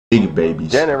Big babies.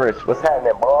 Generous, what's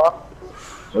happening, boy?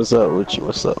 What's up with you?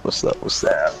 What's up? I'm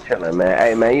chilling, man.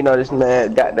 Hey, man, you know this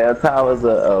man goddamn Tyler's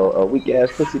a weak ass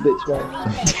pussy bitch,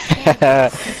 man.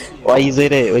 Why you say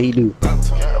that? What he do?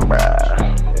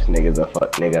 Bruh, this nigga's a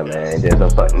fuck nigga, man. Just a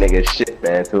fuck nigga shit,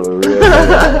 man, to a real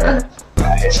nigga, man.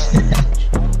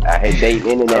 I hate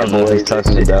dating internet boys.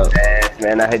 Talking about.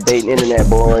 Man, I hate dating internet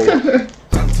boys.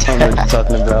 Tell me what you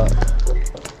talking about.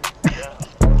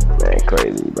 Man,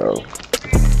 crazy, bro.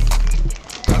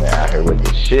 Man, out here with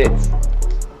the shit.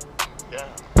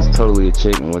 It's totally a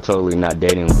chick and we're totally not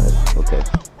dating, but okay.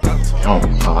 Oh, I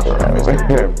thought that was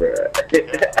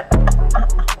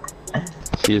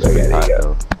She is pretty hot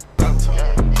though.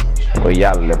 Well,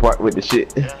 y'all in the park with the shit.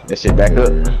 That shit back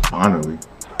up. Finally.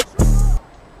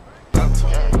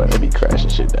 But they be crashing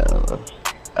shit down, bro.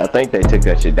 I think they took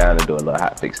that shit down to do a little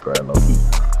hot fix, bro, low key.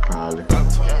 Probably.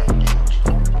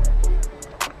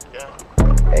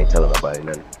 Ain't telling nobody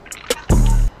nothing.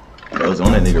 I was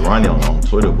on that nigga Ronnie on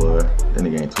Twitter, boy. That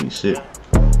nigga ain't tweet shit.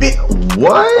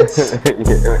 What?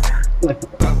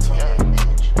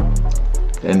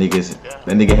 That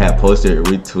nigga had posted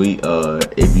retweet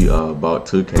if you bought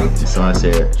 2K. And someone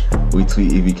said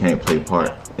retweet if you can't play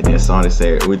part. And then someone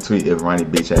said retweet if Ronnie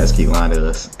bitch ass keep lying to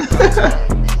us.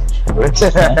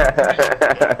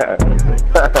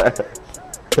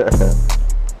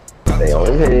 They on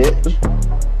his head.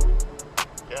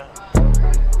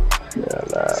 Yeah,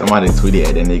 nah. Somebody tweeted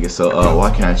at that nigga, so why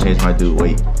can't I change my dude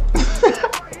weight?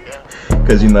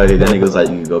 Cause you know that nigga was like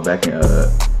you can go back and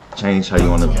change how you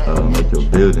wanna make your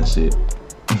build and shit.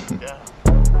 Yeah,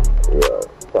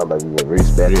 talking about you get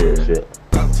respect and shit.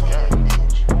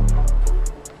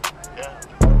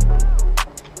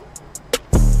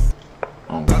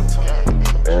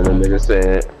 And the nigga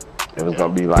said it was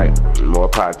gonna be like more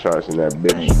pie charts in that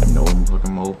bitch. Ain't no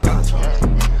fucking more pie charts.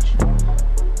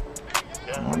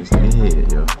 On this nigga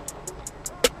head, yo. I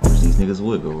wish these niggas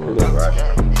would go up.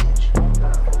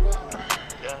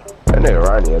 That nigga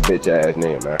Ronnie a bitch ass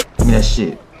nigga, man. Give me that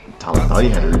shit. Tyler thought he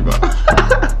had a rebound.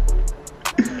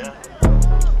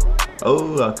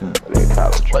 Oh, I can. That nigga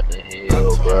Tyler. What the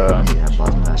hell, bro? I need to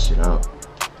bottom that shit out.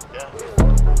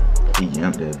 He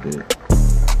yamped that bitch.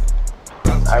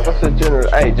 Alright, what's the Generous?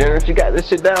 Hey, Generous, you got this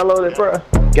shit downloaded, bro?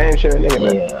 Game sharing nigga,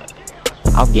 man. Yeah.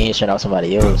 I'm game sharing out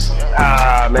somebody else.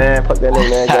 Ah, man, fuck that nigga,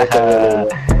 man. Game sharing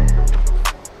nigga,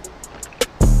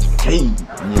 Hey!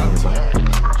 Yeah, man.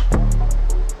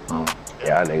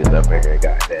 Y'all niggas up in here,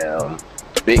 goddamn.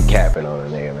 Big capping on a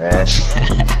nigga, man.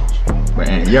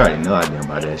 Man, you already know I did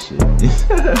about that shit.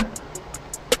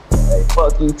 Hey,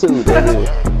 fuck you too, nigga.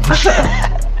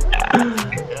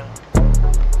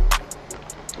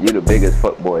 You the biggest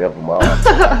fuckboy of them all.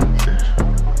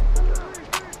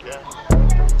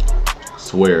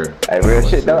 Swear. Hey, real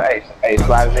shit though. Hey,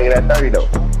 slide a nigga that 30 though.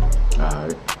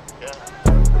 Alright.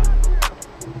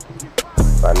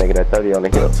 Slide a nigga that 30 on the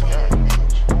hill.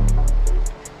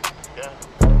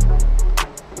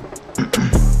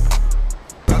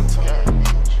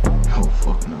 Oh,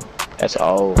 fuck no. That's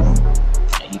all.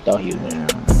 He thought he was Damn,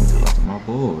 niggas lost my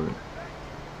board.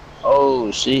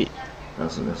 Oh shit.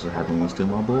 That's what happened when you steal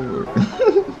my board.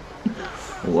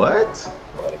 What?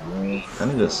 That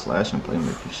nigga slash and play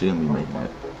make you shit me making that.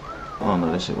 I don't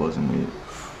know, that shit wasn't me.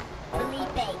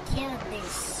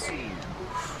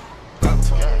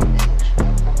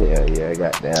 Yeah, I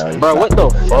got down. Bro, what the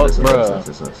fuck, bro?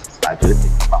 I just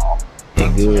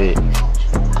Ain't good.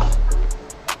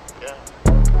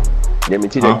 Give me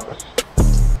TJ.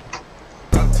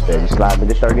 I said you slide me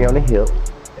the 30 on the hill,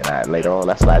 and later on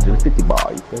I slide you the 50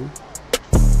 ball. You feel me?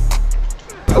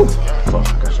 Oh, fuck,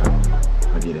 I got shot.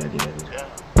 I get it.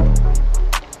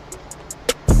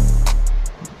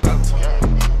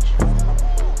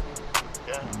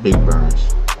 Big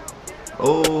burns.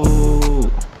 Oh,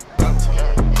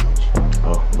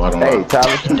 bottom Hey, line.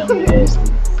 Tyler.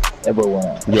 That boy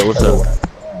went. Yo, what's up?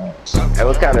 Hey,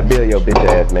 what kind of bill your bitch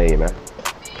ass made, man?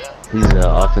 He's an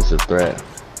offensive threat.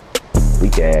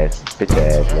 Weak ass, bitch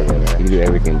ass nigga, man. He can do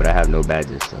everything, but I have no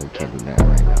badges, so he can't do nothing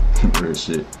right now. Real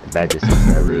shit. The badges.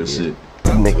 Real shit.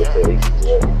 Nigga said he can do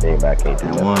everything, but I can't do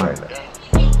nothing One. right now.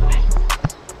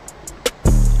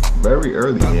 Very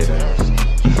early head ass.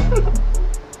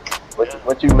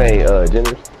 What you made,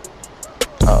 Generous?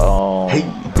 Hey.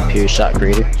 Pure shot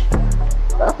creator.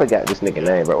 I forgot this nigga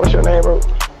name, bro. What's your name, bro?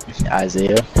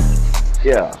 Isaiah.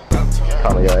 Yeah.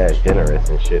 Calling your ass Generous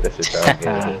and shit. That's just how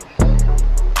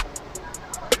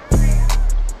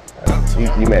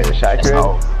You made a shot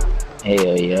creator?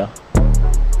 Hell yeah.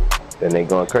 Then they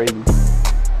going crazy?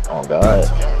 Oh god.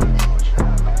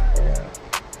 Yeah.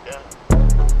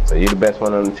 So you the best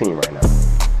one on the team right now.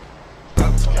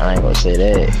 I ain't gonna say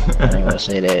that. I ain't gonna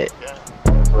say that.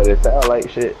 But it sound like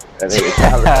shit. I think it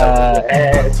sound like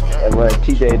ass. And when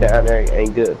TJ down there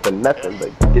ain't good for nothing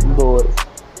but getting boys.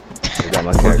 I got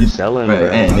my character selling, bro.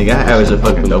 Hey, nigga, I average a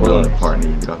fucking double on the part,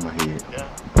 nigga. Get off my head.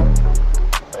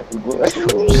 That's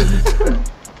cool.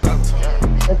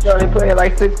 That's only playing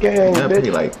like 6 games. I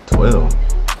play like 12,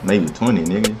 maybe 20,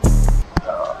 nigga.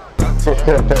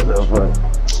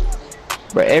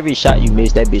 Bro, every shot you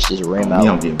miss, that bitch just rim Me, I'm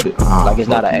out. getting bit. Like it's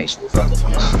not an actual fucking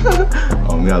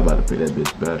Oh, me, I was about to pay that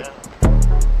bitch back.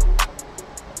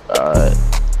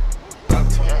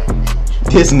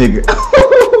 This nigga.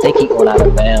 They keep going out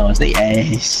of bounds. They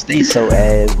ass. They so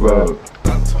ass, bro.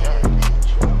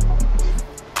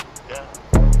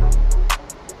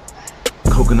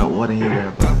 Coconut water in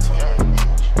here, bro.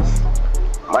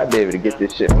 Might be able to get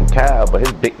this shit from Kyle, but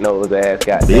his big nose ass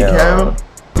got Big Kyle?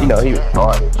 You know, he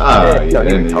retarded. Oh, You know,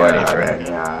 yeah, he that retarded, nigga, bro. right.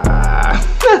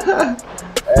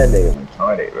 That nigga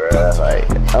retarded, bro. Like,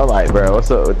 I'm like, bro, what's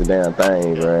up with the damn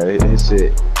thing, bro? His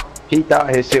shit. He thought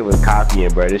his shit was copying,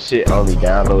 bro. This shit only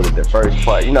downloaded the first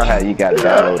part. You know how you gotta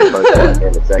download the first part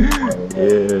and the second part.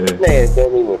 Yeah. Man,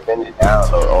 didn't even finish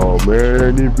download. Oh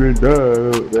man, he been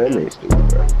down. That nigga stupid,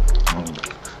 bro.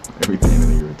 Everything that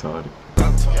nigga retarded.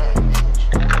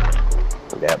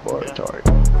 That boy retarded.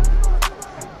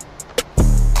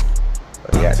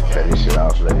 But he had to cut his shit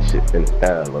off, let his shit finish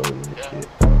downloading and shit.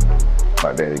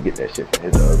 Might better get that shit from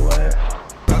his other ass.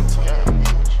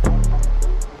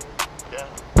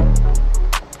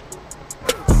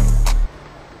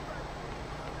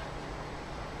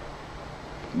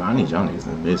 But I need y'all niggas to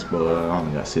miss, bro. I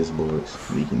only got 6 boards.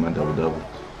 Leaking my double.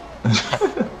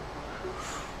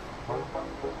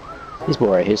 This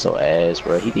boy right here so ass,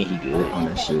 bro. He think he good. On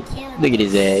that shit. Look at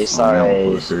his ass. I'm Sorry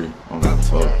pull ass. 3 on that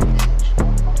fuck.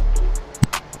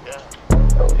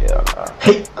 Oh yeah, nah.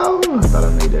 Hey! Oh! I thought I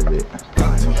made that bit.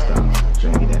 Alright, let me stop.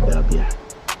 Trying to get that W.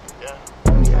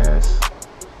 Yes.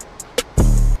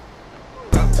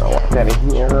 I want that in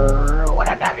here. What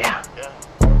a W.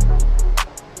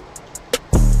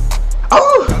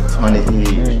 Oh! On the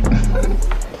head.